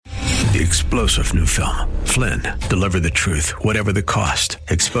the explosive new film, Flynn, Deliver the Truth, Whatever the Cost,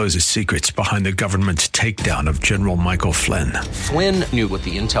 exposes secrets behind the government's takedown of General Michael Flynn. Flynn knew what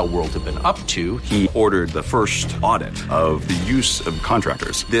the intel world had been up to. He ordered the first audit of the use of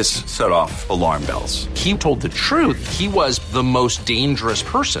contractors. This set off alarm bells. He told the truth. He was the most dangerous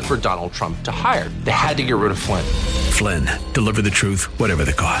person for Donald Trump to hire. They had to get rid of Flynn. Flynn, Deliver the Truth, Whatever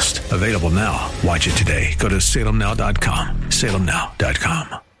the Cost. Available now. Watch it today. Go to salemnow.com.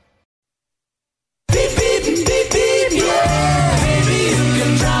 salemnow.com. Beep, beep, beep, beep, yeah. Baby, you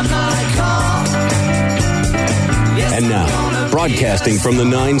can drive my car. Yes, and now, broadcasting from the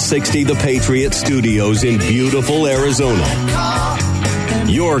 960 The Patriot Studios in beautiful Arizona,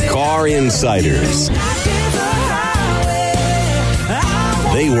 your Car Insiders.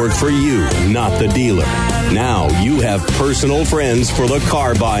 They work for you, not the dealer. Now you have personal friends for the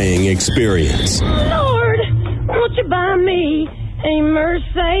car buying experience. Lord, won't you buy me a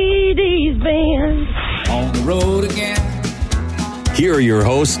Mercedes-Benz? On the road again. Here are your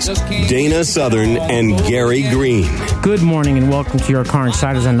hosts, Dana Southern and Gary Green. Good morning and welcome to your Car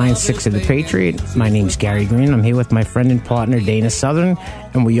Insiders on 960 The Patriot. My name's Gary Green. I'm here with my friend and partner, Dana Southern,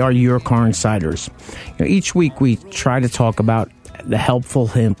 and we are your Car Insiders. Each week we try to talk about the helpful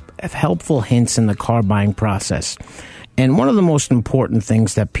hints in the car buying process. And one of the most important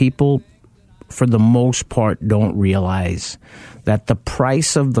things that people, for the most part, don't realize, that the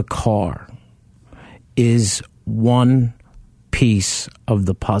price of the car is one piece of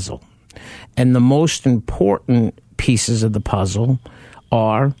the puzzle. And the most important pieces of the puzzle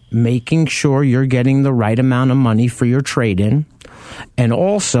are making sure you're getting the right amount of money for your trade-in, and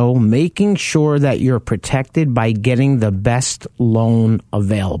also making sure that you're protected by getting the best loan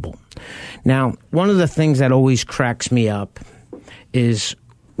available. Now, one of the things that always cracks me up is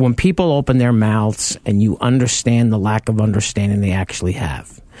when people open their mouths and you understand the lack of understanding they actually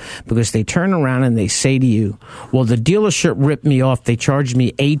have. Because they turn around and they say to you, well, the dealership ripped me off. They charged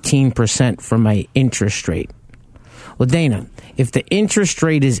me 18% for my interest rate. Well, Dana, if the interest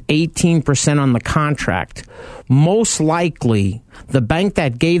rate is 18% on the contract, most likely the bank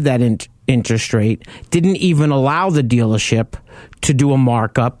that gave that interest rate didn't even allow the dealership to do a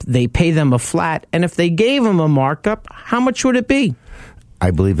markup. They pay them a flat. And if they gave them a markup, how much would it be? I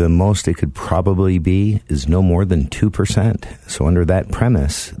believe the most it could probably be is no more than 2%. So under that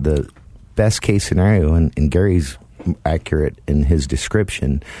premise, the best case scenario, and Gary's accurate in his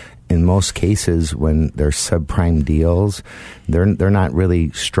description, in most cases when they're subprime deals, they're not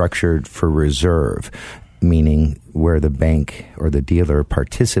really structured for reserve, meaning where the bank or the dealer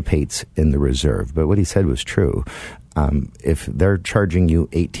participates in the reserve. But what he said was true. If they're charging you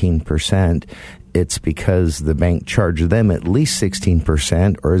 18%, it's because the bank charged them at least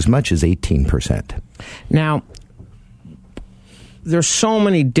 16% or as much as 18%. Now, there's so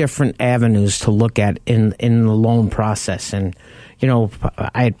many different avenues to look at in the loan process. And, you know,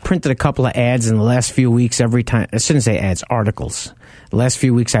 I had printed a couple of ads in the last few weeks every time. I shouldn't say ads, articles. The last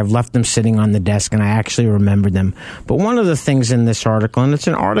few weeks I've left them sitting on the desk and I actually remembered them. But one of the things in this article, and it's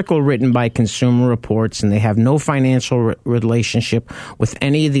an article written by Consumer Reports, and they have no financial relationship with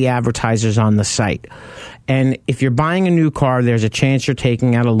any of the advertisers on the site. And if you're buying a new car, there's a chance you're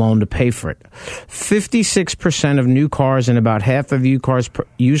taking out a loan to pay for it. 56% of new cars and about half of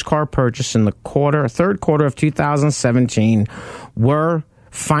used car purchase in the third quarter of 2017 were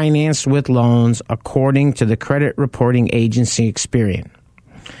financed with loans, according to the credit reporting agency Experian.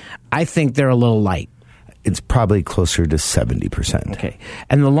 I think they're a little light. It's probably closer to 70%. Okay.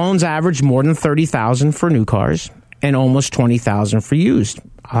 And the loans average more than $30,000 for new cars and almost $20,000 for used.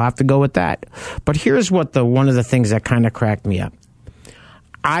 I'll have to go with that. But here's what one of the things that kind of cracked me up.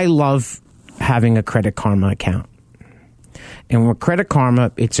 I love having a Credit Karma account. And with Credit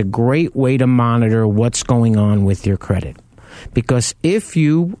Karma, it's a great way to monitor what's going on with your credit. Because if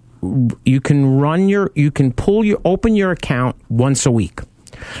you can open your account once a week.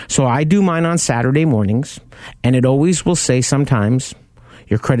 So I do mine on Saturday mornings, and it always will say sometimes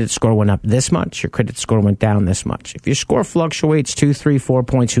your credit score went up this much, your credit score went down this much. If your score fluctuates 2, 3, 4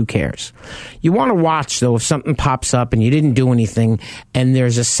 points, who cares? You want to watch, though, if something pops up and you didn't do anything and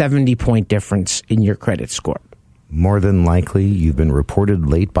there's a 70-point difference in your credit score. More than likely, you've been reported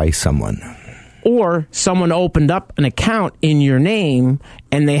late by someone. Or someone opened up an account in your name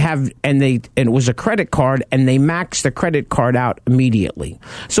and it was a credit card and they maxed the credit card out immediately.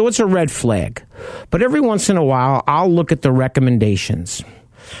 So it's a red flag. But every once in a while, I'll look at the recommendations.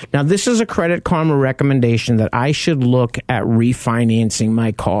 Now, this is a Credit Karma recommendation that I should look at refinancing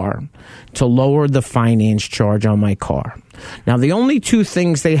my car to lower the finance charge on my car. Now, the only two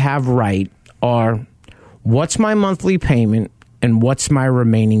things they have right are what's my monthly payment and what's my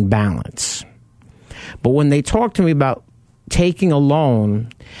remaining balance. But when they talk to me about taking a loan,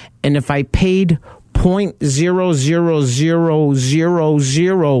 and if I paid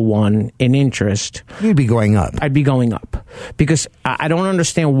 0.000001 in interest, you'd be going up. I'd be going up, because I don't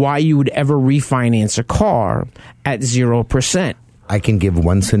understand why you would ever refinance a car at 0%. I can give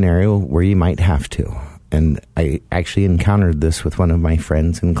one scenario where you might have to. And I actually encountered this with one of my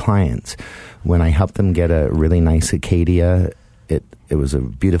friends and clients. When I helped them get a really nice Acadia, it was a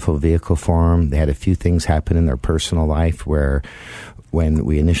beautiful vehicle for them. They had a few things happen in their personal life where when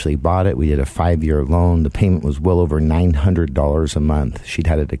we initially bought it, we did a 5-year loan. The payment was well over $900 a month. She'd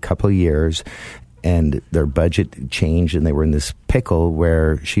had it a couple of years, and their budget changed, and they were in this pickle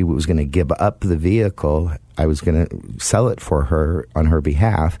where she was going to give up the vehicle. I was going to sell it for her on her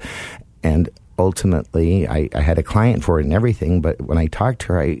behalf, and ultimately, I had a client for it and everything, but when I talked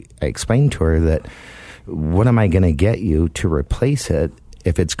to her, I explained to her that, what am I going to get you to replace it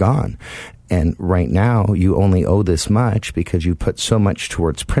if it's gone? And right now, you only owe this much because you put so much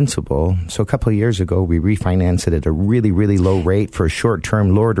towards principal. So a couple of years ago, we refinanced it at a really, really low rate for a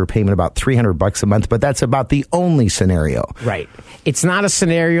short-term, lowered her payment about $300 a month, but that's about the only scenario. Right. It's not a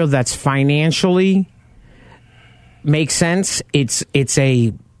scenario that's financially makes sense. It's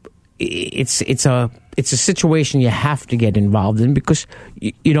a situation you have to get involved in because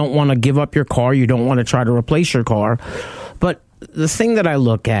you don't want to give up your car. You don't want to try to replace your car. But the thing that I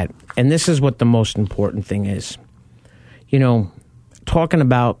look at, and this is what the most important thing is, talking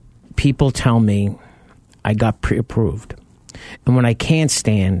about people tell me I got pre-approved. And what I can't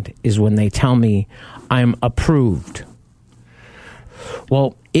stand is when they tell me I'm approved.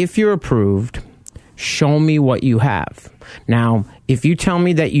 Well, if you're approved, show me what you have. Now, if you tell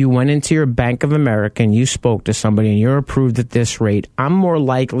me that you went into your Bank of America and you spoke to somebody and you're approved at this rate, I'm more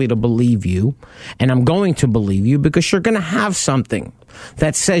likely to believe you, and I'm going to believe you because you're going to have something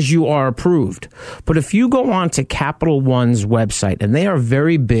that says you are approved. But if you go on to Capital One's website, and they are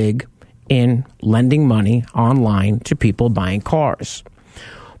very big in lending money online to people buying cars,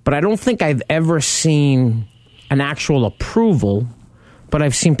 but I don't think I've ever seen an actual approval, but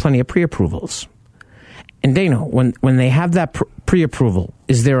I've seen plenty of pre-approvals. And Dana, when they have that pre-approval,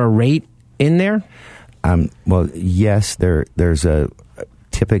 is there a rate in there? Well, yes, there's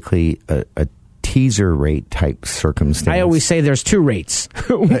typically a teaser rate type circumstance. I always say there's two rates.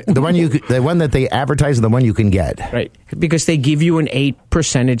 the one that they advertise and the one you can get. Right, because they give you an 8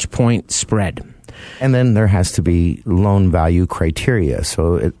 percentage point spread. And then there has to be loan value criteria.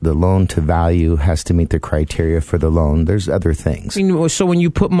 So the loan to value has to meet the criteria for the loan. There's other things. So when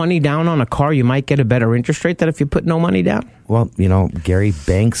you put money down on a car, you might get a better interest rate than if you put no money down? Well, Gary,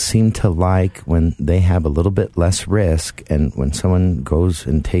 banks seem to like when they have a little bit less risk, and when someone goes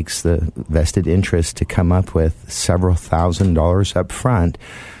and takes the vested interest to come up with several $1,000s up front,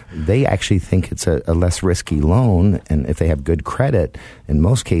 they actually think it's a less risky loan, and if they have good credit, in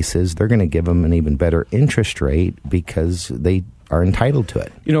most cases, they're going to give them an even better interest rate because they are entitled to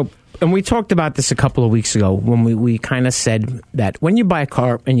it. And we talked about this a couple of weeks ago when we kind of said that when you buy a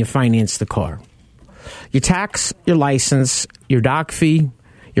car and you finance the car, your tax, your license, your doc fee,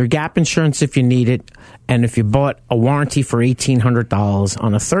 your gap insurance if you need it, and if you bought a warranty for $1,800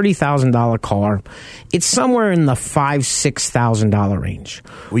 on a $30,000 car, it's somewhere in the $5,000-$6,000 range.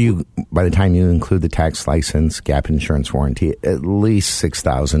 Well, by the time you include the tax, license, gap insurance, warranty, at least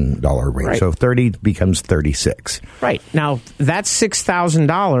 $6,000 range. Right. So 30 becomes 36. Right. Now, that's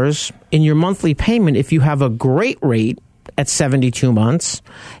 $6,000 in your monthly payment. If you have a great rate at 72 months,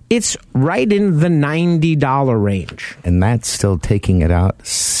 it's right in the $90 range. And that's still taking it out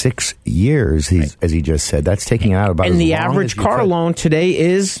 6 years, right, as he just said. That's taking it out about as long as you could. And the average car loan today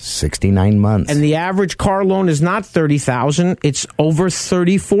is 69 months. And the average car loan is not $30,000, it's over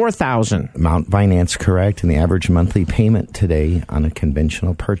 $34,000. Amount financed correct, and the average monthly payment today on a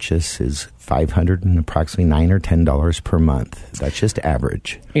conventional purchase is $500 and approximately $9 or $10 per month. That's just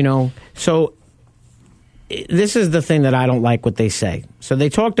average. So this is the thing that I don't like what they say. So they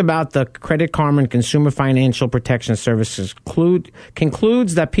talked about the Credit Karma and Consumer Financial Protection Services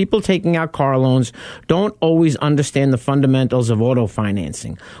concludes that people taking out car loans don't always understand the fundamentals of auto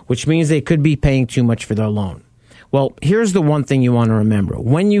financing, which means they could be paying too much for their loan. Well, here's the one thing you want to remember.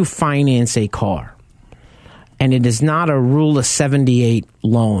 When you finance a car, and it is not a Rule of 78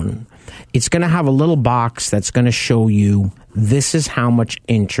 loan, it's going to have a little box that's going to show you this is how much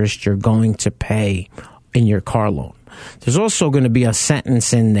interest you're going to pay in your car loan. there's also going to be a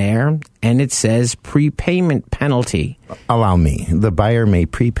sentence in there, and it says prepayment penalty. Allow me. The buyer may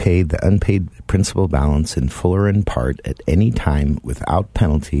prepay the unpaid principal balance in full or in part at any time without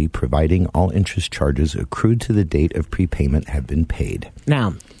penalty, providing all interest charges accrued to the date of prepayment have been paid.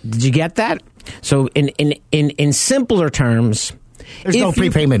 Now, did you get that? So in simpler terms, there's no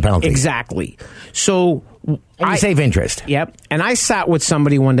prepayment penalty. Exactly. So I save interest. Yep. And I sat with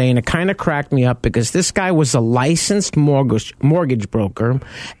somebody one day, and it kind of cracked me up because this guy was a licensed mortgage broker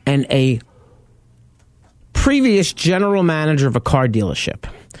and a previous general manager of a car dealership.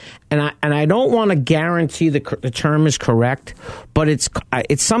 And I don't want to guarantee the term is correct, but it's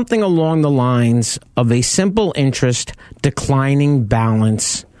something along the lines of a simple interest declining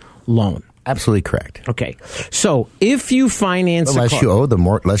balance loan. Absolutely correct. Okay. So if you finance the less a car, you owe, the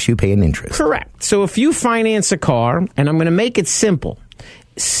less you pay in interest. Correct. So if you finance a car, and I'm going to make it simple,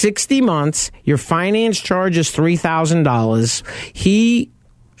 60 months, your finance charge is $3,000. He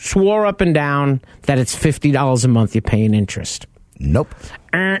swore up and down that it's $50 a month you pay in interest. Nope.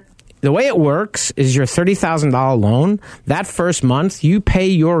 The way it works is your $30,000 loan, that first month, you pay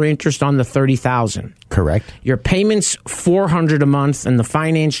your interest on the $30,000. Correct. Your payment's $400 a month, and the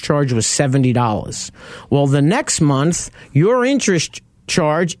finance charge was $70. Well, the next month, your interest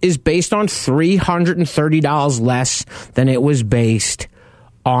charge is based on $330 less than it was based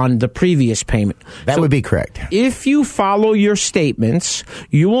on the previous payment. That would be correct. If you follow your statements,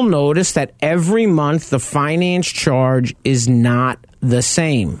 you will notice that every month the finance charge is not the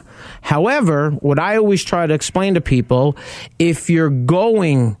same. However, what I always try to explain to people, if you're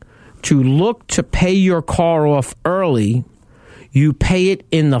going to look to pay your car off early, you pay it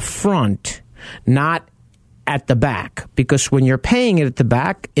in the front, not at the back. Because when you're paying it at the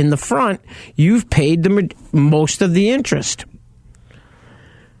back, in the front, you've paid most of the interest.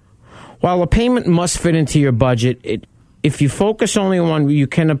 While a payment must fit into your budget, if you focus only on one, you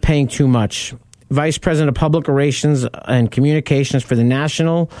can end up paying too much. Vice President of Public Relations and Communications for the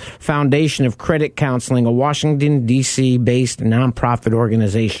National Foundation of Credit Counseling, a Washington, D.C. based nonprofit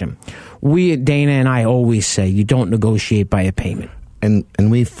organization. We at Dana and I always say you don't negotiate by a payment. And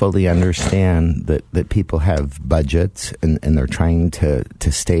we fully understand that people have budgets and they're trying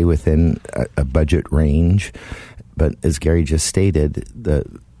to stay within a budget range. But as Gary just stated,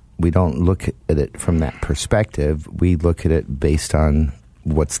 we don't look at it from that perspective. We look at it based on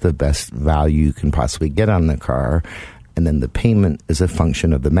what's the best value you can possibly get on the car, and then the payment is a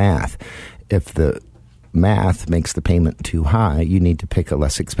function of the math. If the math makes the payment too high, you need to pick a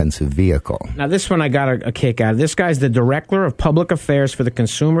less expensive vehicle. Now, this one I got a kick out of. This guy's the Director of Public Affairs for the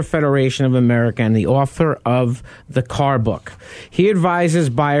Consumer Federation of America and the author of The Car Book. He advises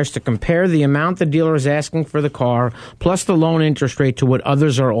buyers to compare the amount the dealer is asking for the car plus the loan interest rate to what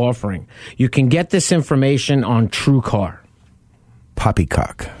others are offering. You can get this information on TrueCar.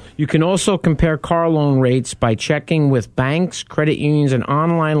 Poppycock. You can also compare car loan rates by checking with banks, credit unions, and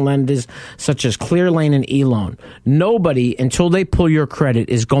online lenders such as ClearLane and eLoan. Nobody, until they pull your credit,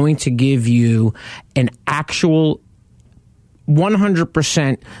 is going to give you an actual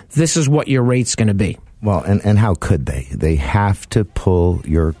 100%, this is what your rate's going to be. Well, and how could they? They have to pull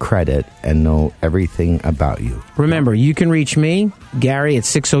your credit and know everything about you. Remember, you can reach me, Gary, at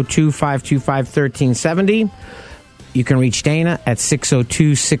 602-525-1370. You can reach Dana at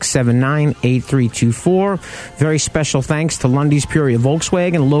 602-679-8324. Very special thanks to Lundy's Peoria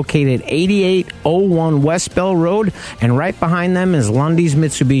Volkswagen, located at 8801 West Bell Road, and right behind them is Lundy's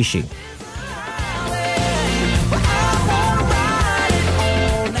Mitsubishi.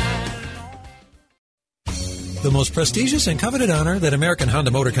 The most prestigious and coveted honor that American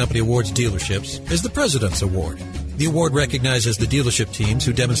Honda Motor Company awards dealerships is the President's Award. The award recognizes the dealership teams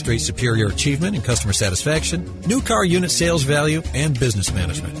who demonstrate superior achievement in customer satisfaction, new car unit sales value, and business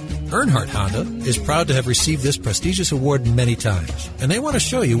management. Earnhardt Honda is proud to have received this prestigious award many times, and they want to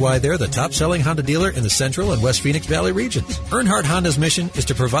show you why they're the top-selling Honda dealer in the Central and West Phoenix Valley regions. Earnhardt Honda's mission is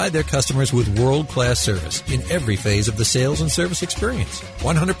to provide their customers with world-class service in every phase of the sales and service experience.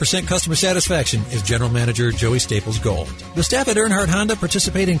 100% customer satisfaction is General Manager Joey Staples' goal. The staff at Earnhardt Honda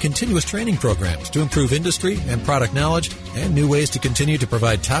participate in continuous training programs to improve industry and product knowledge and new ways to continue to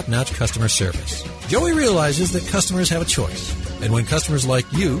provide top-notch customer service. Joey realizes that customers have a choice, and when customers like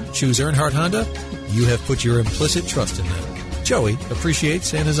you choose Earnhardt Honda, you have put your implicit trust in them. Joey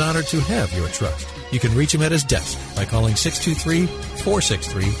appreciates and is honored to have your trust. You can reach him at his desk by calling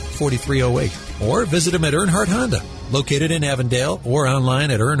 623-463-4308 or visit him at Earnhardt Honda, located in Avondale, or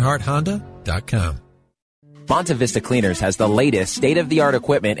online at earnhardthonda.com. Monta Vista Cleaners has the latest state-of-the-art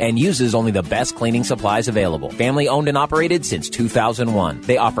equipment and uses only the best cleaning supplies available. Family owned and operated since 2001.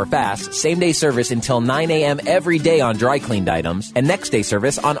 They offer fast, same-day service until 9 a.m. every day on dry cleaned items and next-day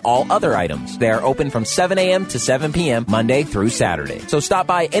service on all other items. They are open from 7 a.m. to 7 p.m. Monday through Saturday. So stop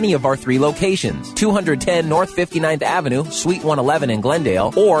by any of our 3 locations: 210 North 59th Avenue, Suite 111 in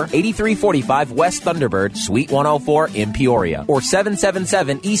Glendale, or 8345 West Thunderbird, Suite 104 in Peoria, or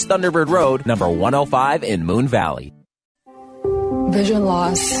 777 East Thunderbird Road, number 105 in Moon Valley. Vision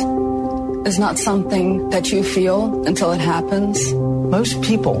loss is not something that you feel until it happens. Most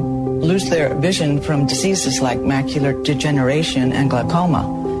people lose their vision from diseases like macular degeneration and glaucoma,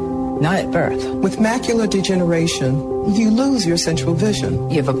 not at birth. With macular degeneration, you lose your central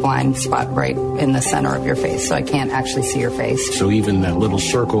vision. You have a blind spot right in the center of your face, so I can't actually see your face. So even that little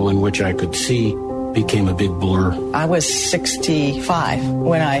circle in which I could see became a big blur. I was 65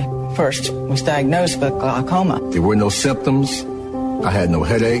 when I first was diagnosed with glaucoma. There were no symptoms. I had no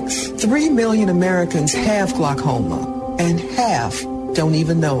headaches. 3 million Americans have glaucoma, and half don't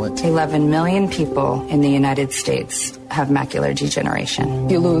even know it. 11 million people in the United States have macular degeneration.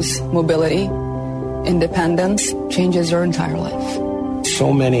 You lose mobility, independence, changes your entire life.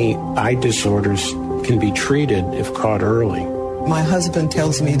 So many eye disorders can be treated if caught early. My husband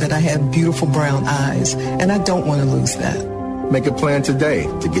tells me that I have beautiful brown eyes, and I don't want to lose that. Make a plan today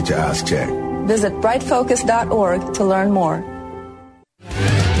to get your eyes checked. Visit brightfocus.org to learn more.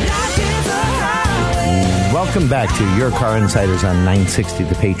 Welcome back to Your Car Insiders on 960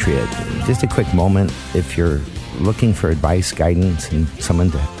 The Patriot. Just a quick moment, if you're looking for advice, guidance, and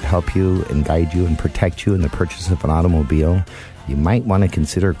someone to help you and guide you and protect you in the purchase of an automobile, you might want to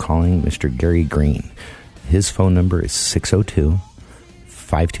consider calling Mr. Gary Green. His phone number is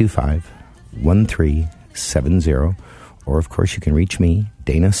 602-525-1370. Or, of course, you can reach me,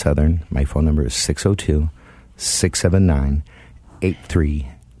 Dana Southern. My phone number is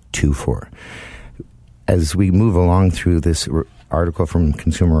 602-679-8324. As we move along through this article from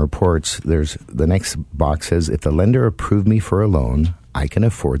Consumer Reports, there's the next box says, if the lender approved me for a loan, I can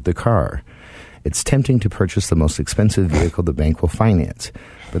afford the car. It's tempting to purchase the most expensive vehicle the bank will finance.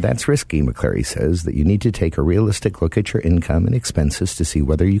 But that's risky, McClary says, that you need to take a realistic look at your income and expenses to see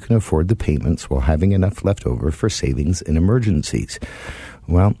whether you can afford the payments while having enough left over for savings and emergencies.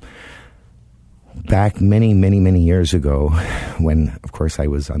 Well, back many, many, many years ago, when, of course, I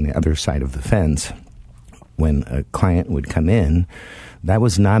was on the other side of the fence, when a client would come in, that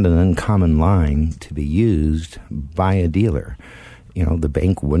was not an uncommon line to be used by a dealer. You know, the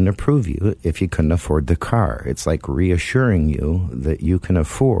bank wouldn't approve you if you couldn't afford the car. It's like reassuring you that you can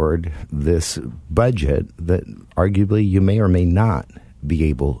afford this budget that arguably you may or may not be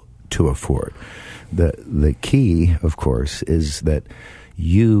able to afford. The key, of course, is that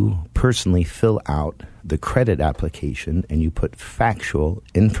you personally fill out the credit application and you put factual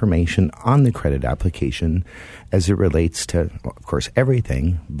information on the credit application as it relates to, well, of course,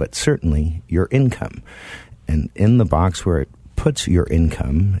 everything, but certainly your income. And in the box where it puts your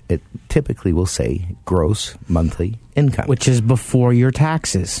income, it typically will say gross monthly income. Which is before your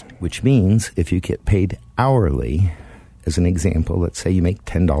taxes. Which means if you get paid hourly, as an example, let's say you make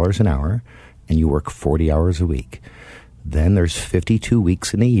 $10 an hour and you work 40 hours a week. Then there's 52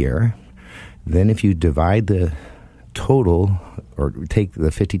 weeks in a year. Then if you divide the total, or take the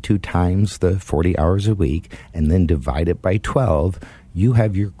 52 times the 40 hours a week and then divide it by 12, you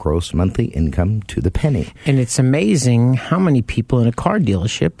have your gross monthly income to the penny. And it's amazing how many people in a car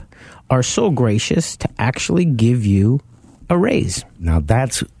dealership are so gracious to actually give you a raise. Now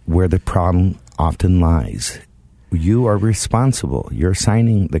that's where the problem often lies. You are responsible. You're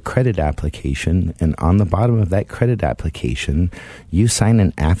signing the credit application, and on the bottom of that credit application, you sign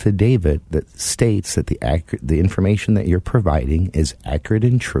an affidavit that states that the information that you're providing is accurate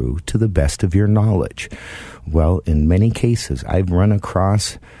and true to the best of your knowledge. Well, in many cases, I've run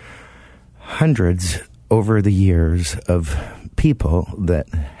across hundreds over the years of people that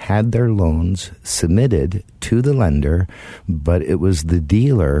had their loans submitted to the lender, but it was the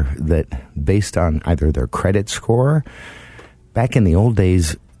dealer that, based on either their credit score, back in the old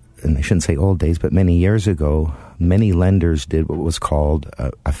days, and I shouldn't say old days, but many years ago, many lenders did what was called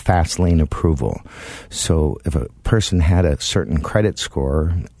a fast lane approval. So if a person had a certain credit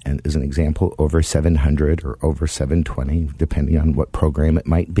score, and as an example, over 700 or over 720, depending on what program it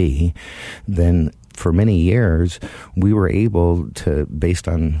might be, then for many years, we were able to, based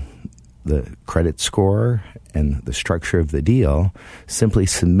on the credit score and the structure of the deal, simply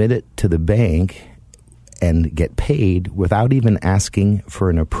submit it to the bank and get paid without even asking for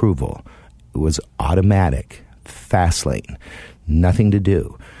an approval. It was automatic, fast lane, nothing to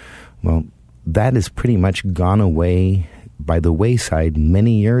do. Well, that has pretty much gone away by the wayside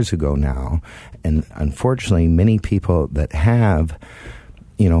many years ago now. And unfortunately, many people that have,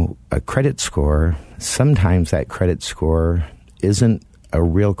 a credit score, sometimes that credit score isn't a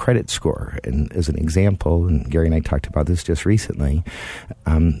real credit score. And as an example, and Gary and I talked about this just recently,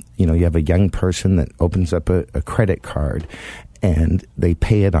 you have a young person that opens up a credit card and they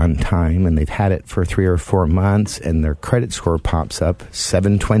pay it on time and they've had it for 3 or 4 months and their credit score pops up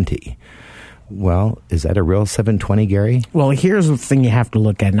 720. Well, is that a real 720, Gary? Well, here's the thing you have to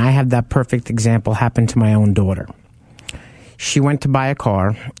look at, and I have that perfect example happen to my own daughter. She went to buy a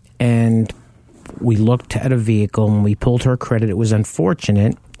car, and we looked at a vehicle, and we pulled her credit. It was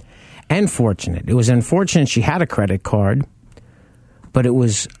unfortunate and fortunate. It was unfortunate she had a credit card, but it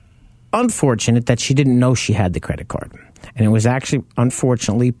was unfortunate that she didn't know she had the credit card. And it was actually,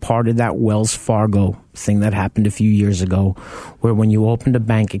 unfortunately, part of that Wells Fargo thing that happened a few years ago, where when you opened a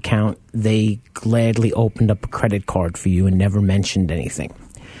bank account, they gladly opened up a credit card for you and never mentioned anything.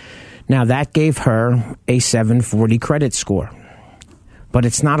 Now, that gave her a 740 credit score. But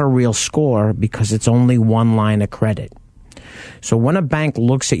it's not a real score because it's only one line of credit. So when a bank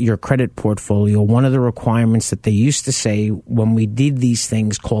looks at your credit portfolio, one of the requirements that they used to say when we did these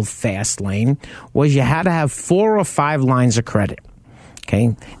things called fast lane was you had to have 4 or 5 lines of credit,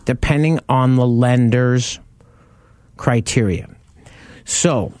 okay, depending on the lender's criteria.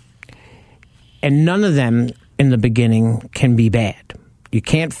 So, and none of them in the beginning can be bad. You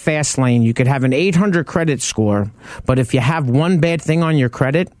can't fast lane. You could have an 800 credit score, but if you have one bad thing on your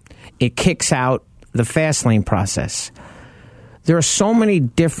credit, it kicks out the fast lane process. There are so many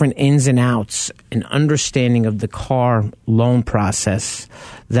different ins and outs and understanding of the car loan process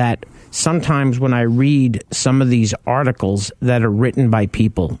that sometimes when I read some of these articles that are written by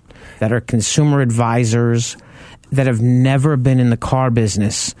people that are consumer advisors that have never been in the car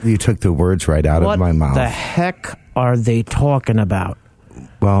business. You took the words right out of my mouth. What the heck are they talking about?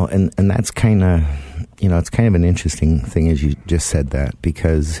 Well, and that's kind of, it's kind of an interesting thing as you just said that,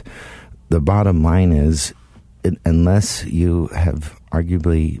 because the bottom line is, unless you have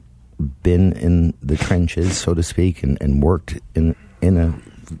arguably been in the trenches, so to speak, and worked in a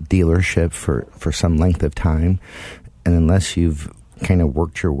dealership for some length of time, and unless you've kind of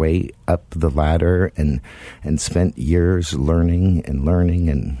worked your way up the ladder and spent years learning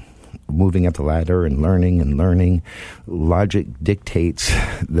and moving up the ladder and learning, logic dictates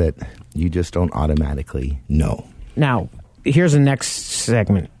that you just don't automatically know. Now, here's the next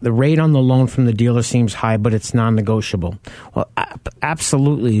segment. The rate on the loan from the dealer seems high, but it's non-negotiable. Well,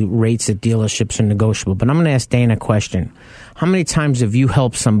 absolutely rates at dealerships are negotiable. But I'm going to ask Dana a question. How many times have you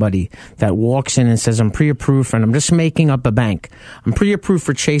helped somebody that walks in and says, I'm pre-approved, and I'm just making up a bank. I'm pre-approved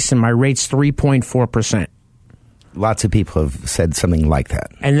for Chase, and my rate's 3.4%. Lots of people have said something like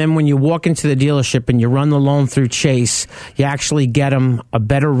that. And then when you walk into the dealership and you run the loan through Chase, you actually get them a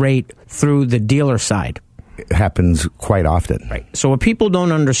better rate through the dealer side. It happens quite often. Right. So what people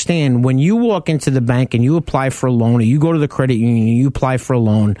don't understand, when you walk into the bank and you apply for a loan, or you go to the credit union and you apply for a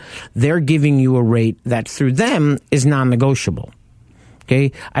loan, they're giving you a rate that through them is non-negotiable.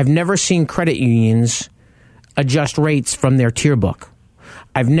 Okay? I've never seen credit unions adjust rates from their tier book.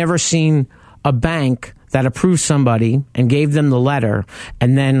 I've never seen a bank that approved somebody and gave them the letter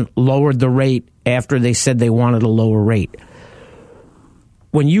and then lowered the rate after they said they wanted a lower rate.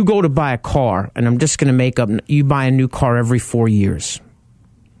 When you go to buy a car, and I'm just going to make up, you buy a new car every 4 years.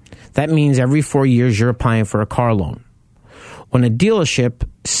 That means every 4 years you're applying for a car loan. When a dealership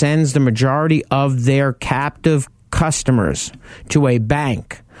sends the majority of their captive customers to a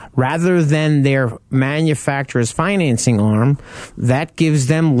bank rather than their manufacturer's financing arm, that gives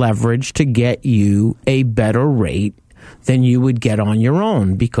them leverage to get you a better rate than you would get on your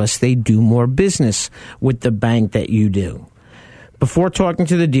own because they do more business with the bank that you do. Before talking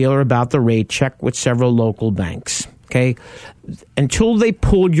to the dealer about the rate, check with several local banks, okay? Until they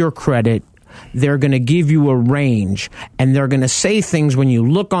pull your credit, they're going to give you a range, and they're going to say things when you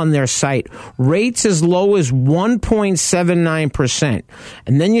look on their site, rates as low as 1.79%.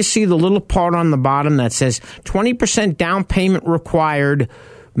 And then you see the little part on the bottom that says 20% down payment required,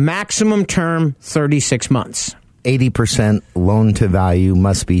 maximum term 36 months. 80% loan to value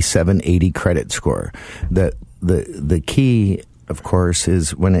must be 780 credit score. The key, of course,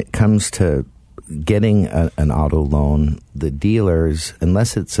 is when it comes to getting an auto loan, the dealers,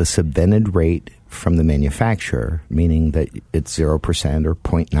 unless it's a subvented rate from the manufacturer, meaning that it's 0% or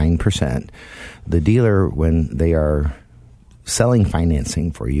 0.9%, the dealer, when they are selling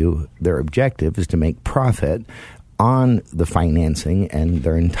financing for you, their objective is to make profit on the financing, and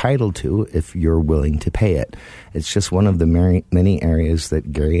they're entitled to if you're willing to pay it. It's just one of the many areas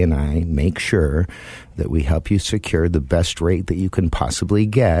that Gary and I make sure that we help you secure the best rate that you can possibly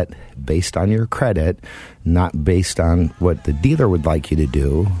get based on your credit, not based on what the dealer would like you to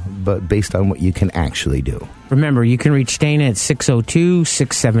do, but based on what you can actually do. Remember, you can reach Dana at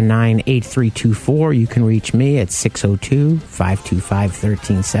 602-679-8324. You can reach me at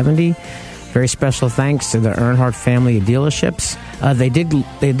 602-525-1370. Very special thanks to the Earnhardt family of dealerships. They did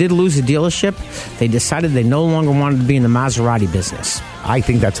lose a dealership. They decided they no longer wanted to be in the Maserati business. I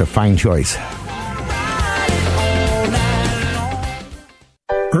think that's a fine choice.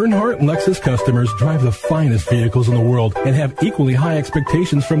 Earnhardt Lexus customers drive the finest vehicles in the world and have equally high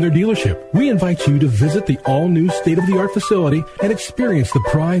expectations from their dealership. We invite you to visit the all-new state-of-the-art facility and experience the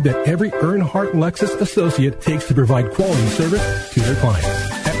pride that every Earnhardt Lexus associate takes to provide quality service to their clients.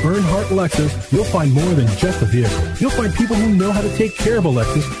 At Earnhardt Lexus, you'll find more than just a vehicle. You'll find people who know how to take care of a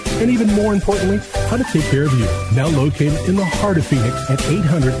Lexus, and even more importantly, how to take care of you. Now located in the heart of Phoenix at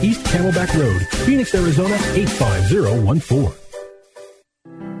 800 East Camelback Road, Phoenix, Arizona 85014.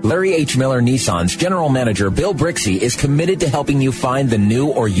 Larry H. Miller Nissan's General Manager Bill Brixey is committed to helping you find the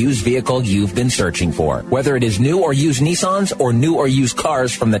new or used vehicle you've been searching for. Whether it is new or used Nissans or new or used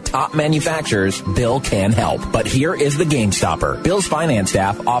cars from the top manufacturers, Bill can help. But here is the game stopper. Bill's finance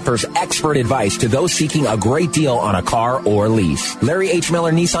staff offers expert advice to those seeking a great deal on a car or lease. Larry H.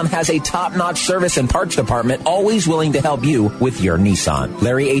 Miller Nissan has a top-notch service and parts department always willing to help you with your Nissan.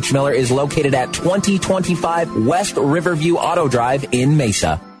 Larry H. Miller is located at 2025 West Riverview Auto Drive in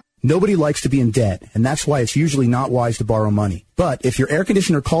Mesa. Nobody likes to be in debt, and that's why it's usually not wise to borrow money. But if your air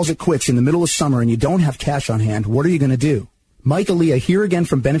conditioner calls it quits in the middle of summer and you don't have cash on hand, what are you going to do? Mike Aaliyah here again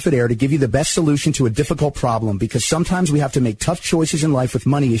from Benefit Air to give you the best solution to a difficult problem, because sometimes we have to make tough choices in life with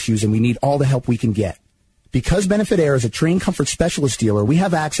money issues and we need all the help we can get. Because Benefit Air is a trained comfort specialist dealer, we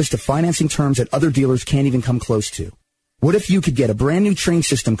have access to financing terms that other dealers can't even come close to. What if you could get a brand new train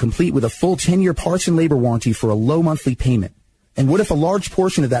system complete with a full 10-year parts and labor warranty for a low monthly payment? And what if a large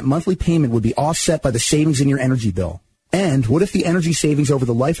portion of that monthly payment would be offset by the savings in your energy bill? And what if the energy savings over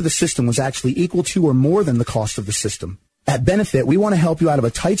the life of the system was actually equal to or more than the cost of the system? At Benefit, we want to help you out of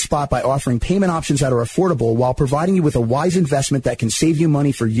a tight spot by offering payment options that are affordable while providing you with a wise investment that can save you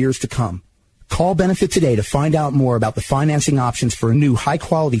money for years to come. Call Benefit today to find out more about the financing options for a new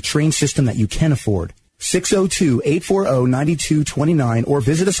high-quality train system that you can afford. 602-840-9229 or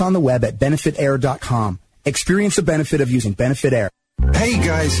visit us on the web at benefitair.com. Experience the benefit of using Benefit Air. Hey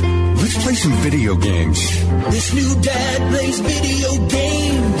guys, let's play some video games. This new dad plays video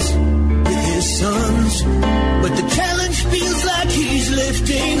games with his sons, but the challenge feels like he's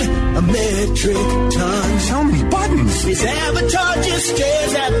lifting a metric ton. So many buttons. His avatar just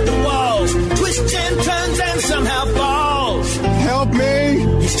stares at the walls, twists and turns and somehow falls. Help me!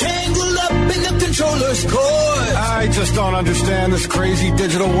 He's tangled up in the controller's cord. I just don't understand this crazy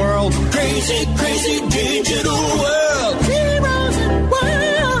digital world. Crazy, crazy digital world. Heroes and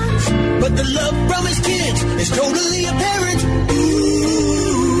worlds. But the love from his kids is totally apparent.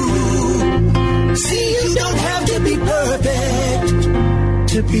 Ooh. See, you don't have to be perfect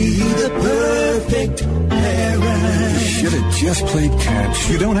to be the perfect parent. Should have just played catch.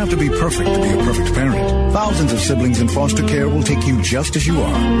 You don't have to be perfect to be a perfect parent. Thousands of siblings in foster care will take you just as you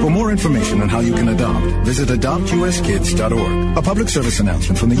are. For more information on how you can adopt, visit adoptuskids.org. A public service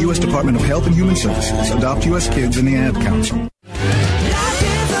announcement from the U.S. Department of Health and Human Services, Adopt U.S. Kids, and the Ad Council.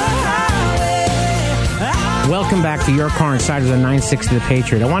 Welcome back to Your Car Insiders on 960 The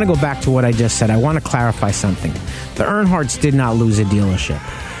Patriot. I want to go back to what I just said. I want to clarify something. The Earnhardts did not lose a dealership.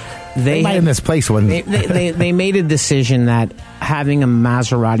 They might have misplaced one. They made a decision that having a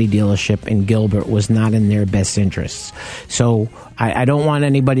Maserati dealership in Gilbert was not in their best interests. So I don't want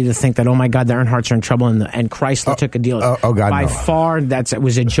anybody to think that, oh my God, the Earnhardts are in trouble and Chrysler took a deal. Oh God, By no. far, it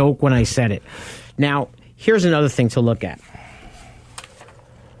was a joke when I said it. Now, here's another thing to look at.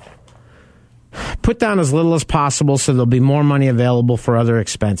 Put down as little as possible so there'll be more money available for other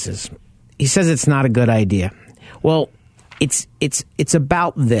expenses. He says it's not a good idea. Well, it's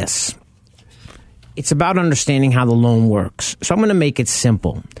about this. It's about understanding how the loan works. So I'm going to make it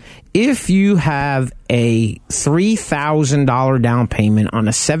simple. If you have a $3,000 down payment on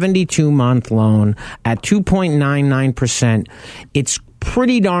a 72-month loan at 2.99%, it's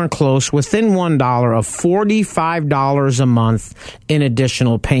pretty darn close, within $1 of $45 a month in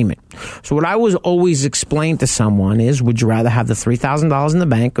additional payment. So what I was always explain to someone is, would you rather have the $3,000 in the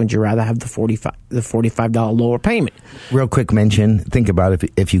bank, or would you rather have the $45 lower payment? Real quick mention, think about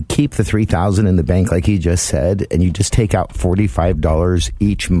if you keep the $3,000 in the bank like he just said, and you just take out $45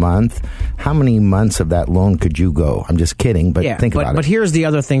 each month, how many months of that loan could you go? I'm just kidding, but think about it. But here's the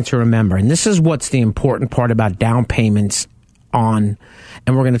other thing to remember, and this is what's the important part about down payments and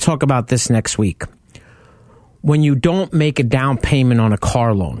we're going to talk about this next week. When you don't make a down payment on a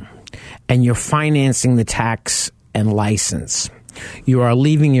car loan and you're financing the tax and license, you are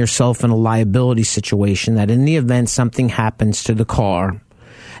leaving yourself in a liability situation that in the event something happens to the car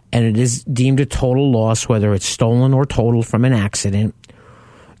and it is deemed a total loss, whether it's stolen or totaled from an accident,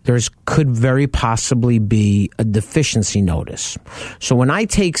 could very possibly be a deficiency notice. So when I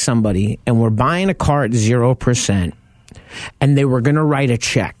take somebody and we're buying a car at 0%, and they were going to write a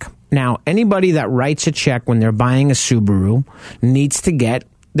check. Now, anybody that writes a check when they're buying a Subaru needs to get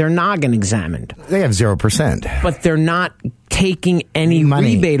their noggin examined. They have 0%. But they're not taking any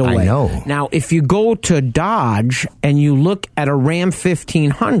rebate away. I know. Now, if you go to Dodge and you look at a Ram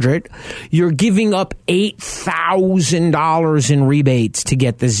 1500, you're giving up $8,000 in rebates to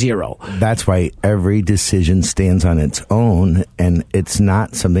get the 0. That's why every decision stands on its own, and it's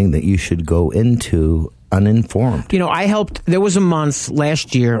not something that you should go into uninformed. You know, there was a month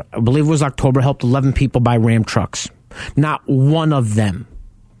last year, I believe it was October, helped 11 people buy Ram trucks. Not one of them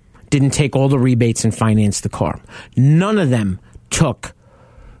didn't take all the rebates and finance the car. None of them took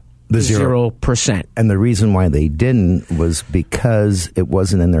the 0%. And the reason why they didn't was because it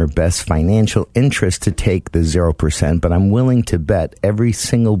wasn't in their best financial interest to take the 0%. But I'm willing to bet every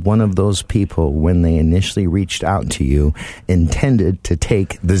single one of those people, when they initially reached out to you, intended to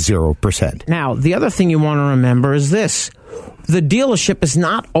take the 0%. Now, the other thing you want to remember is this. The dealership is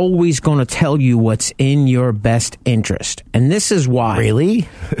not always going to tell you what's in your best interest. And this is why. Really?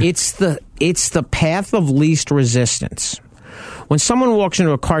 It's the path of least resistance. When someone walks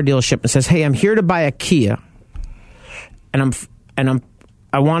into a car dealership and says, "Hey, I'm here to buy a Kia, and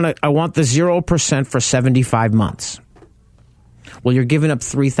I want the 0% for 75 months." Well, you're giving up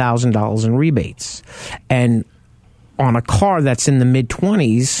 $3,000 in rebates, and on a car that's in the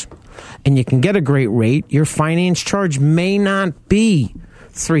mid-20s, and you can get a great rate, your finance charge may not be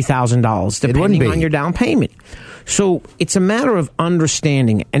 $3,000, depending on your down payment. So it's a matter of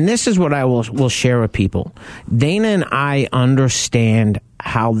understanding, and this is what I will share with people. Dana and I understand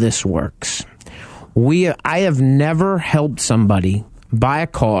how this works. I have never helped somebody buy a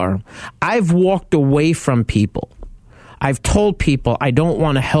car. I've walked away from people. I've told people, I don't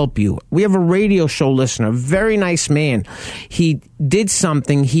want to help you. We have a radio show listener, a very nice man. He did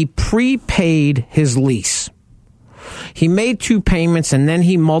something. He prepaid his lease. He made 2 payments, and then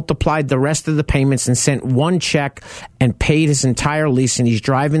he multiplied the rest of the payments and sent 1 check and paid his entire lease, and he's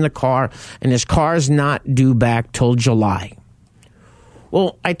driving the car, and his car is not due back till July.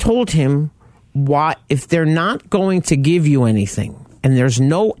 Well, I told him, why, if they're not going to give you anything and there's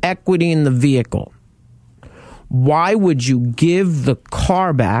no equity in the vehicle, why would you give the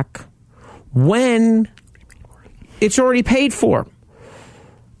car back when it's already paid for?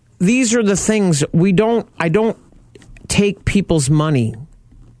 These are the things I don't take people's money,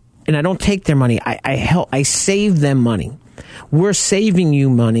 and I don't take their money. I save them money. We're saving you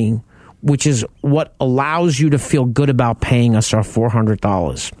money, which is what allows you to feel good about paying us our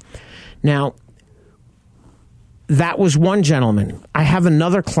 $400. Now, that was one gentleman. I have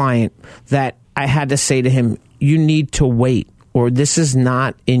another client that I had to say to him, you need to wait, or this is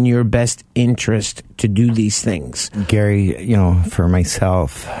not in your best interest to do these things. Gary, for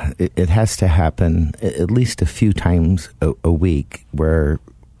myself, it has to happen at least a few times a week where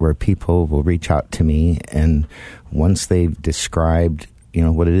people will reach out to me, and once they've described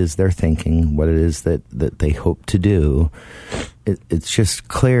what it is they're thinking, what it is that they hope to do, it's just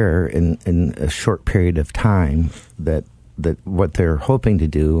clear in a short period of time that what they're hoping to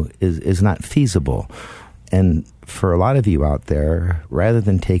do is not feasible. And for a lot of you out there, rather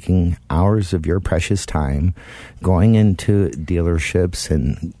than taking hours of your precious time going into dealerships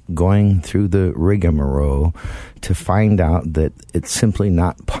and going through the rigmarole to find out that it's simply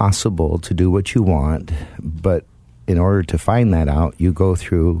not possible to do what you want, but in order to find that out, you go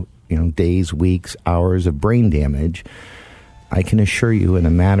through days, weeks, hours of brain damage, I can assure you in a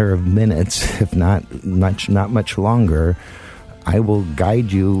matter of minutes, if not much longer, I will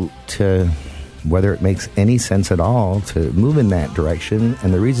guide you to whether it makes any sense at all to move in that direction,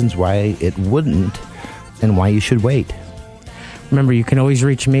 and the reasons why it wouldn't, and why you should wait. Remember, you can always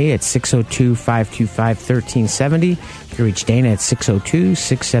reach me at 602-525-1370. You can reach Dana at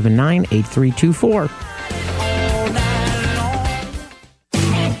 602-679-8324.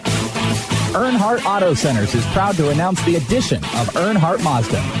 Earnhardt Auto Centers is proud to announce the addition of Earnhardt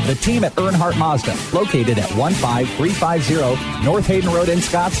Mazda. The team at Earnhardt Mazda, located at 15350 North Hayden Road in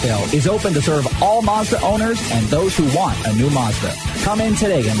Scottsdale, is open to serve all Mazda owners and those who want a new Mazda. Come in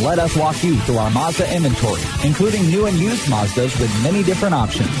today and let us walk you through our Mazda inventory, including new and used Mazdas with many different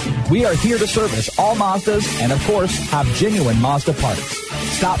options. We are here to service all Mazdas and, of course, have genuine Mazda parts.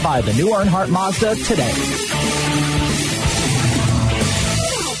 Stop by the new Earnhardt Mazda today.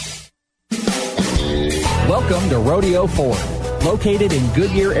 Welcome to Rodeo Ford, located in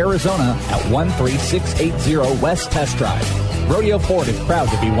Goodyear, Arizona at 13680 West Test Drive. Rodeo Ford is proud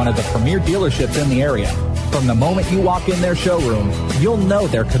to be one of the premier dealerships in the area. From the moment you walk in their showroom, you'll know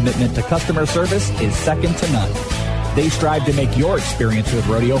their commitment to customer service is second to none. They strive to make your experience with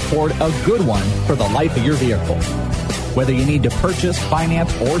Rodeo Ford a good one for the life of your vehicle. Whether you need to purchase,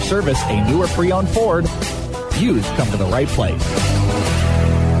 finance, or service a new or pre-owned Ford, you've come to the right place.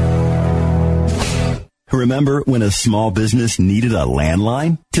 Remember when a small business needed a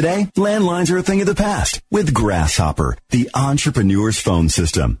landline? Today, landlines are a thing of the past with Grasshopper, the entrepreneur's phone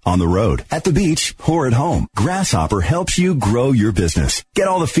system. On the road, at the beach, or at home, Grasshopper helps you grow your business. Get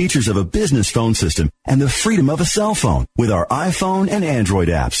all the features of a business phone system and the freedom of a cell phone with our iPhone and Android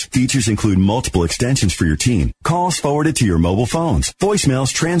apps. Features include multiple extensions for your team, calls forwarded to your mobile phones,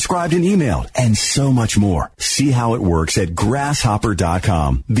 voicemails transcribed and emailed, and so much more. See how it works at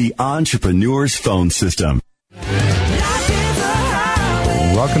grasshopper.com, the entrepreneur's phone system.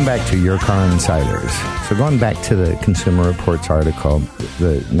 Welcome back to Your Car Insiders. So going back to the Consumer Reports article,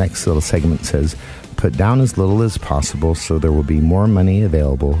 the next little segment says, put down as little as possible so there will be more money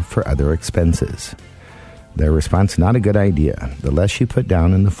available for other expenses. Their response, not a good idea. The less you put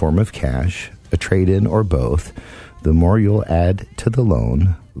down in the form of cash, a trade-in, or both, the more you'll add to the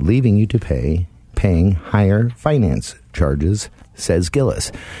loan, leaving you to paying higher finance charges, says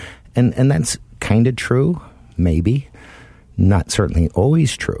Gillis. And that's kind of true, maybe. Not certainly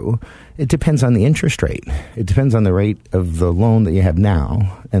always true. It depends on the interest rate. It depends on the rate of the loan that you have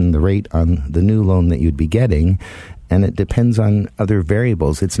now and the rate on the new loan that you'd be getting. And it depends on other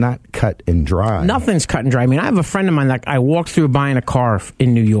variables. It's not cut and dry. Nothing's cut and dry. I mean, I have a friend of mine, like, I walked through buying a car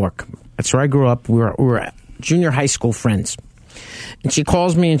in New York. That's where I grew up. We were junior high school friends. And she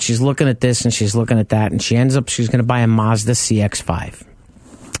calls me and she's looking at this and she's looking at that. And she's going to buy a Mazda CX-5.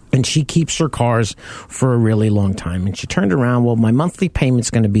 And she keeps her cars for a really long time. And she turned around, well, my monthly payment's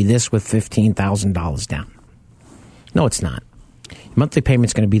going to be this with $15,000 down. No, it's not. Your monthly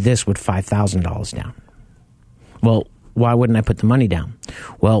payment's going to be this with $5,000 down. Well, why wouldn't I put the money down?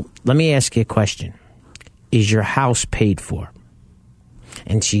 Well, let me ask you a question. Is your house paid for?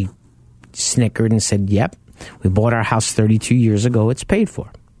 And she snickered and said, yep, we bought our house 32 years ago. It's paid for.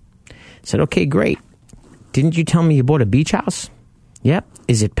 I said, okay, great. Didn't you tell me you bought a beach house? Yep.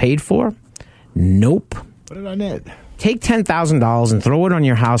 Is it paid for? Nope. Put it on it. Take $10,000 and throw it on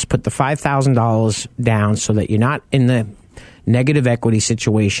your house. Put the $5,000 down so that you're not in the negative equity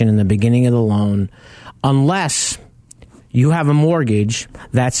situation in the beginning of the loan, unless you have a mortgage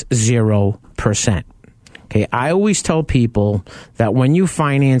that's 0%. Okay, I always tell people that when you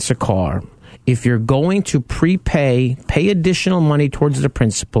finance a car, if you're going to prepay, pay additional money towards the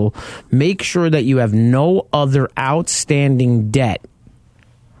principal, make sure that you have no other outstanding debt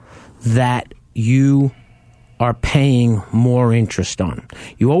that you are paying more interest on.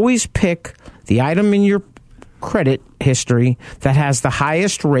 You always pick the item in your credit history that has the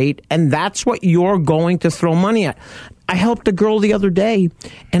highest rate, and that's what you're going to throw money at. I helped a girl the other day,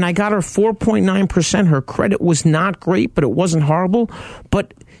 and I got her 4.9%. Her credit was not great, but it wasn't horrible.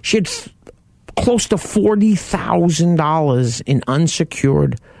 But she had close to $40,000 in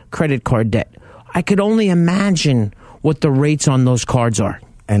unsecured credit card debt. I could only imagine what the rates on those cards are.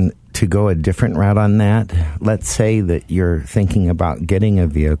 And to go a different route on that, let's say that you're thinking about getting a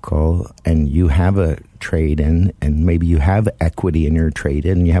vehicle and you have a trade-in, and maybe you have equity in your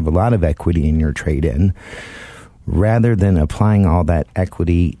trade-in, you have a lot of equity in your trade-in. Rather than applying all that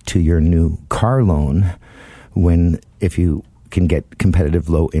equity to your new car loan, if you can get competitive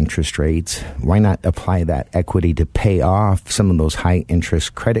low interest rates, why not apply that equity to pay off some of those high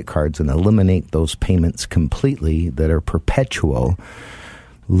interest credit cards and eliminate those payments completely that are perpetual?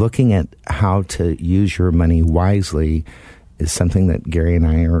 Looking at how to use your money wisely is something that Gary and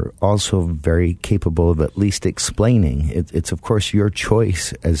I are also very capable of at least explaining. It's of course your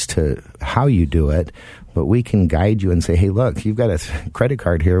choice as to how you do it, but we can guide you and say, hey, look, you've got a credit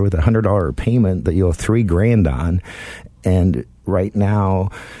card here with $100 payment that you owe $3,000 on, and right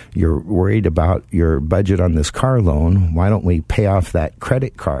now you're worried about your budget on this car loan. Why don't we pay off that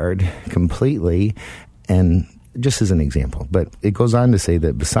credit card completely? And just as an example, but it goes on to say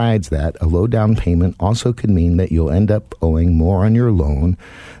that besides that, a low down payment also could mean that you'll end up owing more on your loan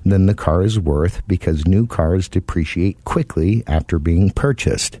than the car is worth, because new cars depreciate quickly after being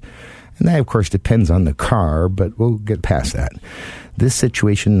purchased. And that, of course, depends on the car, but we'll get past that. This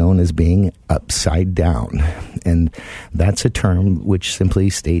situation known as being upside down. And that's a term which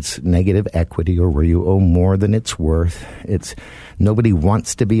simply states negative equity, or where you owe more than it's worth. Nobody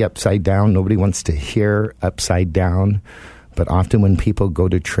wants to be upside down. Nobody wants to hear upside down. But often when people go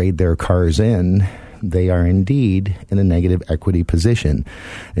to trade their cars in, they are indeed in a negative equity position.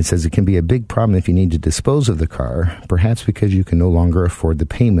 It says it can be a big problem if you need to dispose of the car, perhaps because you can no longer afford the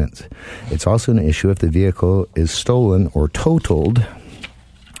payments. It's also an issue if the vehicle is stolen or totaled,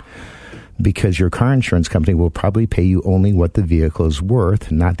 because your car insurance company will probably pay you only what the vehicle is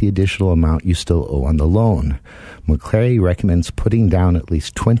worth, not the additional amount you still owe on the loan. McClary recommends putting down at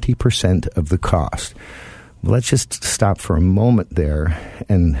least 20% of the cost. Let's just stop for a moment there,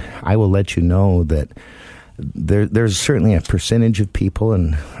 and I will let you know that there's certainly a percentage of people,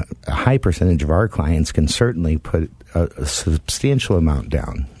 and a high percentage of our clients can certainly put a substantial amount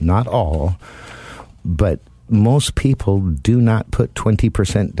down. Not all, but most people do not put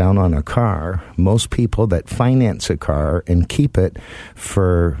 20% down on a car. Most people that finance a car and keep it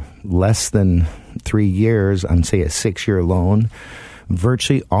for less than 3 years on, say, a 6-year loan,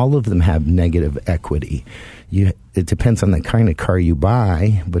 virtually all of them have negative equity. It depends on the kind of car you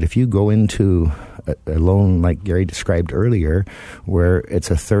buy, but if you go into a loan like Gary described earlier, where it's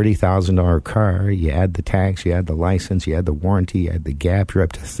a $30,000 car, you add the tax, you add the license, you add the warranty, you add the gap, you're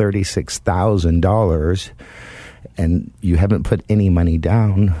up to $36,000, and you haven't put any money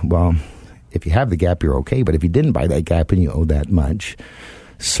down. Well, if you have the gap, you're okay, but if you didn't buy that gap and you owe that much,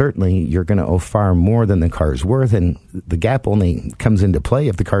 certainly you're going to owe far more than the car's worth, and the gap only comes into play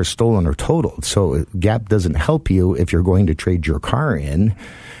if the car's stolen or totaled. So gap doesn't help you if you're going to trade your car in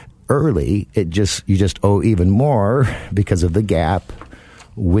early. You just owe even more because of the gap,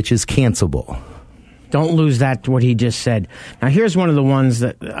 which is cancelable. Don't lose that, what he just said. Now, here's one of the ones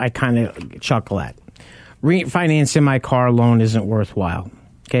that I kind of chuckle at. Refinancing my car loan isn't worthwhile,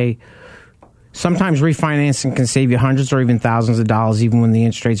 okay? Sometimes refinancing can save you hundreds or even thousands of dollars, even when the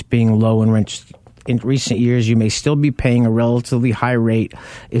interest rate's being low. In recent years, you may still be paying a relatively high rate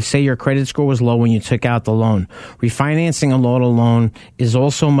if, say, your credit score was low when you took out the loan. Refinancing a auto loan is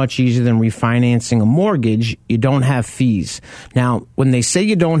also much easier than refinancing a mortgage. You don't have fees. Now, when they say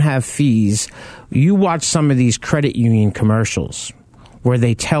you don't have fees, you watch some of these credit union commercials where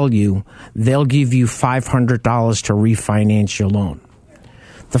they tell you they'll give you $500 to refinance your loan.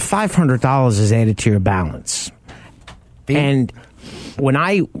 The $500 is added to your balance. And when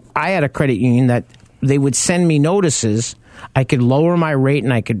I had a credit union that they would send me notices, I could lower my rate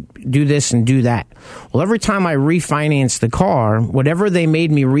and I could do this and do that. Well, every time I refinanced the car, whatever they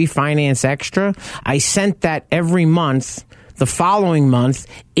made me refinance extra, I sent that every month, the following month,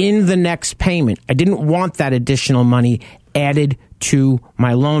 in the next payment. I didn't want that additional money added to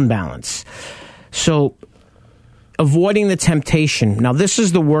my loan balance. So avoiding the temptation. Now, this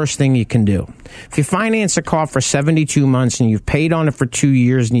is the worst thing you can do. If you finance a car for 72 months and you've paid on it for 2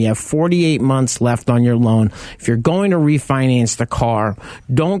 years and you have 48 months left on your loan, if you're going to refinance the car,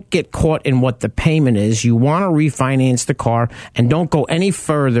 don't get caught in what the payment is. You want to refinance the car and don't go any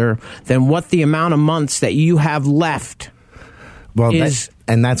further than what the amount of months that you have left is.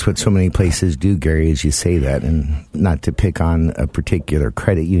 And that's what so many places do, Gary, as you say that. And not to pick on a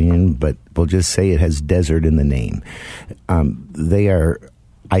credit union, but we'll just say it has desert in the name.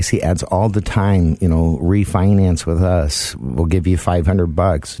 I see ads all the time, refinance with us. We'll give you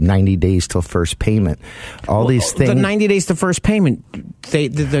 $500, 90 days till first payment. These things. The 90 days to first payment,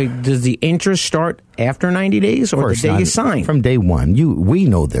 does the interest start after 90 days or the day you sign? From day one. We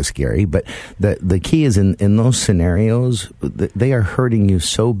know this, Gary, but the key is in those scenarios, they are hurting you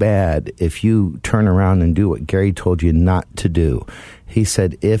so bad if you turn around and do what Gary told you not to do. He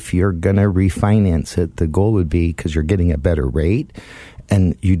said if you're going to refinance it, the goal would be, because you're getting a better rate,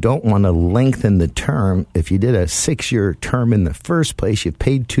 and you don't want to lengthen the term. If you did a 6-year term in the first place, you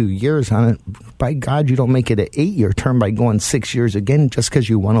paid 2 years on it. By God, you don't make it an 8-year term by going 6 years again just because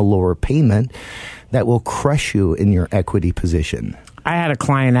you want a lower payment. That will crush you in your equity position. I had a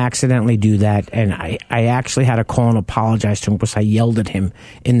client accidentally do that, and I actually had to call and apologize to him because I yelled at him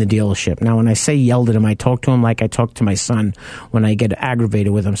in the dealership. Now, when I say yelled at him, I talk to him like I talk to my son when I get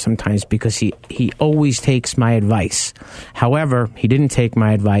aggravated with him sometimes, because he always takes my advice. However, he didn't take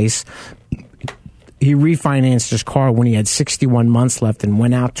my advice. He refinanced his car when he had 61 months left and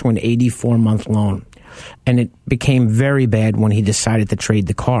went out to an 84-month loan. And it became very bad when he decided to trade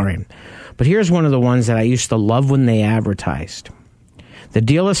the car in. But here's one of the ones that I used to love when they advertised. The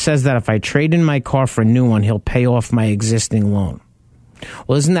dealer says that if I trade in my car for a new one, he'll pay off my existing loan.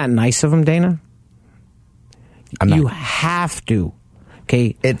 Well, isn't that nice of him, Dana? You have to.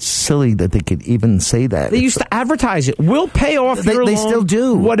 Okay, it's silly that they could even say that. They used to advertise it. We'll pay off your loan. They still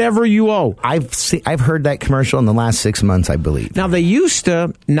do. Whatever you owe. I've heard that commercial in the last 6 months, I believe. Now, they used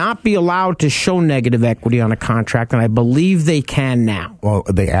to not be allowed to show negative equity on a contract, and I believe they can now. Well,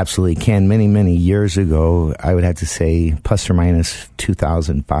 they absolutely can. Many, many years ago, I would have to say plus or minus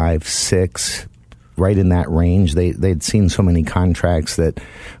 2005, 6, right in that range. They'd seen so many contracts that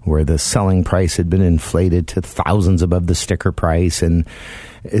where the selling price had been inflated to thousands above the sticker price, and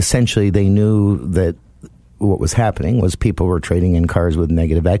essentially they knew that what was happening was people were trading in cars with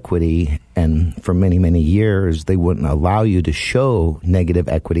negative equity, and for many, many years they wouldn't allow you to show negative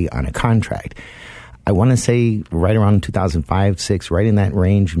equity on a contract. I want to say right around 2005, 6, right in that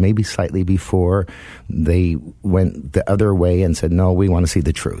range, maybe slightly before, they went the other way and said, no, we want to see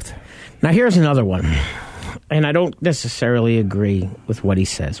the truth. Now, here's another one, and I don't necessarily agree with what he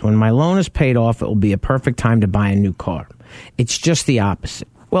says. When my loan is paid off, it will be a perfect time to buy a new car. It's just the opposite.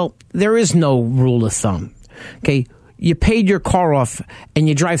 Well, there is no rule of thumb. Okay, you paid your car off and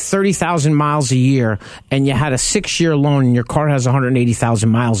you drive 30,000 miles a year and you had a 6-year loan and your car has 180,000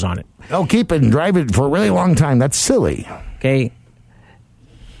 miles on it. Oh, keep it and drive it for a really long time. That's silly. Okay.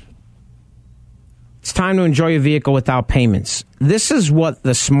 It's time to enjoy your vehicle without payments. This is what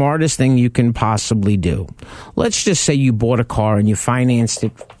the smartest thing you can possibly do. Let's just say you bought a car and you financed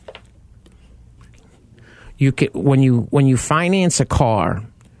it. You can, when you finance a car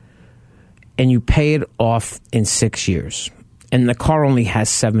and you pay it off in 6 years, and the car only has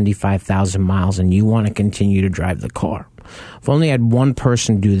 75,000 miles, and you want to continue to drive the car. I've only had one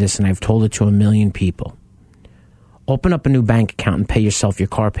person do this, and I've told it to 1 million people. Open up a new bank account and pay yourself your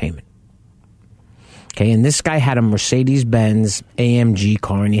car payment. Okay, and this guy had a Mercedes-Benz AMG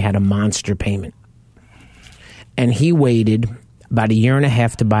car, and he had a monster payment. And he waited about 1.5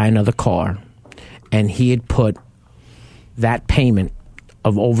 years to buy another car, and he had put that payment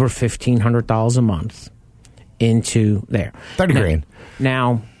of over $1,500 a month into there. 30 grand.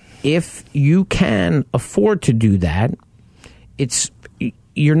 Now, if you can afford to do that,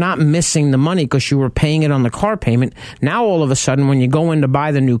 you're not missing the money because you were paying it on the car payment. Now, all of a sudden, when you go in to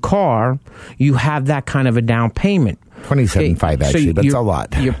buy the new car, you have that kind of a down payment. 27.5 actually, so that's a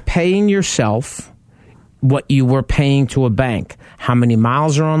lot. You're paying yourself what you were paying to a bank. How many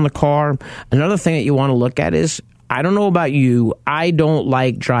miles are on the car? Another thing that you want to look at is, I don't know about you, I don't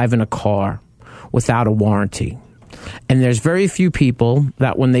like driving a car without a warranty. And there's very few people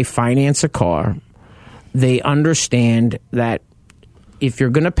that when they finance a car, they understand that if you're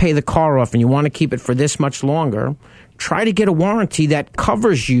going to pay the car off and you want to keep it for this much longer, try to get a warranty that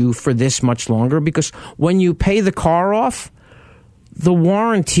covers you for this much longer, because when you pay the car off, the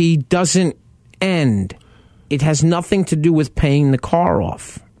warranty doesn't end. It has nothing to do with paying the car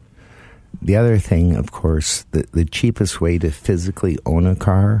off. The other thing, of course, the cheapest way to physically own a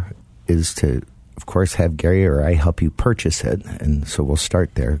car is to, of course, have Gary or I help you purchase it. And so we'll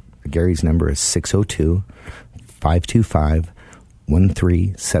start there. Gary's number is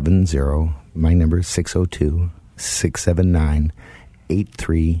 602-525-1370. My number is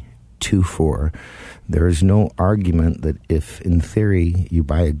 602-679-8324. There is no argument that if, in theory, you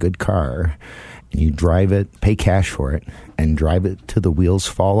buy a good car and you drive it, pay cash for it, and drive it till the wheels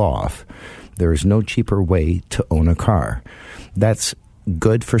fall off, there is no cheaper way to own a car. That's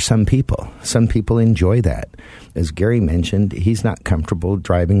good for some people. Some people enjoy that. As Gary mentioned, he's not comfortable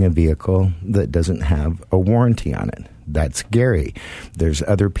driving a vehicle that doesn't have a warranty on it. That's Gary. There's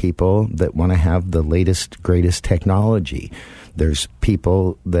other people that want to have the latest, greatest technology. There's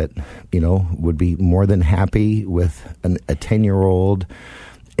people that, would be more than happy with a 10-year-old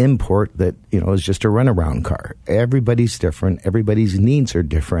import that, is just a runaround car. Everybody's different. Everybody's needs are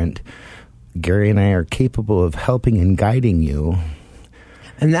different. Gary and I are capable of helping and guiding you.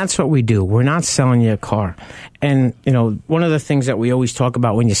 And that's what we do. We're not selling you a car. And, one of the things that we always talk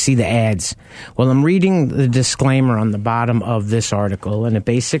about when you see the ads, well, I'm reading the disclaimer on the bottom of this article, and it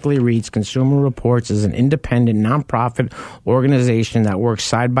basically reads, Consumer Reports is an independent, nonprofit organization that works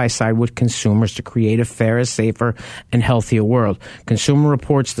side by side with consumers to create a fairer, safer, and healthier world. Consumer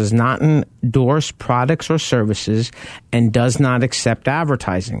Reports does not endorse products or services and does not accept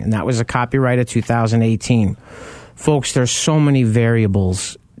advertising. And that was a copyright of 2018. Folks, there's so many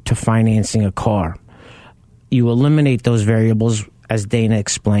variables to financing a car. You eliminate those variables as Dana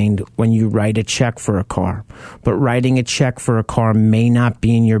explained, when you write a check for a car. But writing a check for a car may not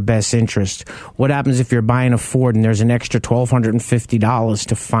be in your best interest. What happens if you're buying a Ford and there's an extra $1,250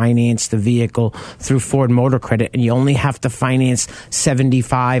 to finance the vehicle through Ford Motor Credit, and you only have to finance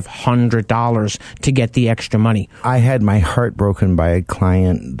 $7,500 to get the extra money? I had my heart broken by a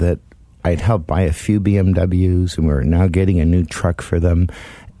client that I'd helped buy a few BMWs, and we were now getting a new truck for them.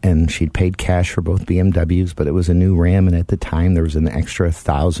 And she'd paid cash for both BMWs, but it was a new Ram, and at the time there was an extra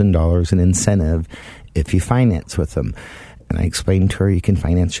 $1,000 in incentive if you finance with them. And I explained to her, you can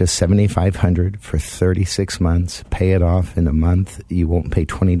finance just $7,500 for 36 months, pay it off in a month. You won't pay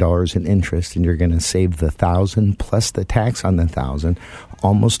 $20 in interest, and you're going to save the $1,000 plus the tax on the $1,000,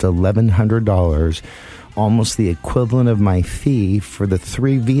 almost $1,100, almost the equivalent of my fee for the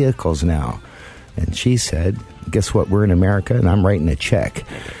 3 vehicles now. And she said, guess what? We're in America, and I'm writing a check.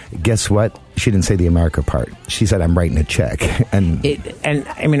 Guess what? She didn't say the America part. She said, I'm writing a check. And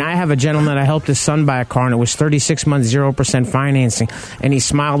I mean, I have a gentleman that I helped his son buy a car, and it was 36 months, 0% financing. And he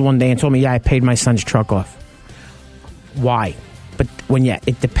smiled one day and told me, yeah, I paid my son's truck off. Why? But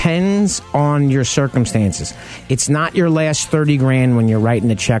it depends on your circumstances. It's not your last 30 grand when you're writing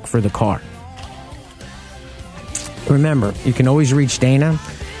a check for the car. Remember, you can always reach Dana,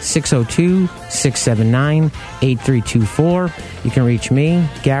 602-679-8324. You can reach me,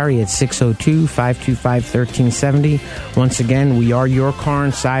 Gary, at 602-525-1370. Once again, we are your car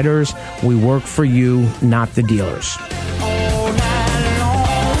insiders. We work for you, not the dealers.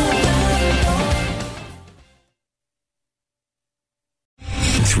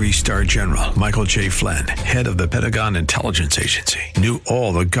 3-star General Michael J. Flynn, head of the Pentagon Intelligence Agency, knew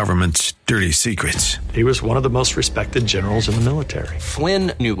all the government's dirty secrets. He was one of the most respected generals in the military.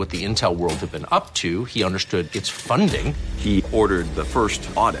 Flynn knew what the intel world had been up to. He understood its funding. He ordered the first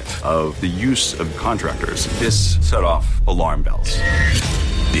audit of the use of contractors. This set off alarm bells.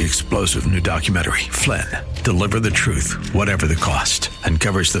 The explosive new documentary, Flynn, Deliver the Truth, Whatever the Cost,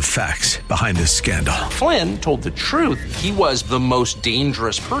 uncovers the facts behind this scandal. Flynn told the truth. He was the most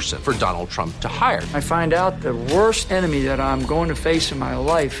dangerous person for Donald Trump to hire. I find out the worst enemy that I'm going to face in my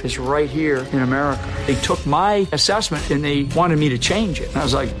life is right here in America. They took my assessment and they wanted me to change it. And I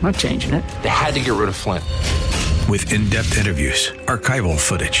was like, I'm not changing it. They had to get rid of Flynn. With in-depth interviews, archival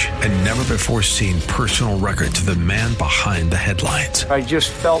footage, and never-before-seen personal records of the man behind the headlines. I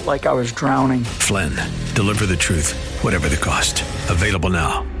just felt like I was drowning. Flynn, Deliver the Truth, Whatever the Cost. Available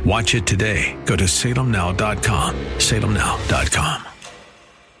now. Watch it today. Go to salemnow.com. salemnow.com.